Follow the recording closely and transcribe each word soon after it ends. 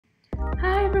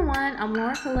Hi everyone, I'm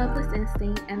Laura for Loveless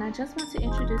Instinct and I just want to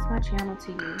introduce my channel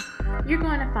to you. You're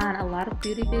going to find a lot of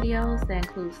beauty videos that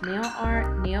includes nail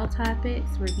art, nail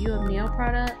topics, review of nail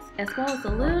products, as well as a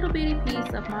little bitty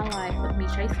piece of my life of me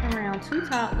chasing around two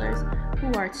toddlers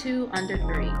who are 2 under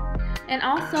 3. And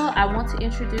also I want to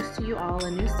introduce to you all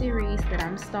a new series that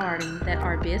I'm starting that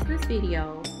are business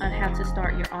videos on how to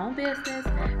start your own business,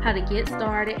 how to get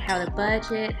started, how to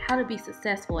budget, how to be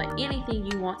successful at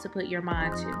anything you want to put your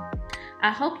mind to. I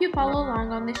hope you follow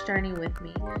along on this journey with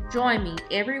me. Join me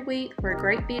every week for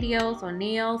great videos on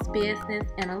nails,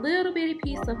 business, and a little bitty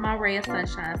piece of my ray of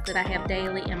sunshines that I have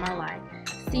daily in my life.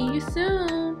 See you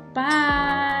soon.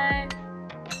 Bye.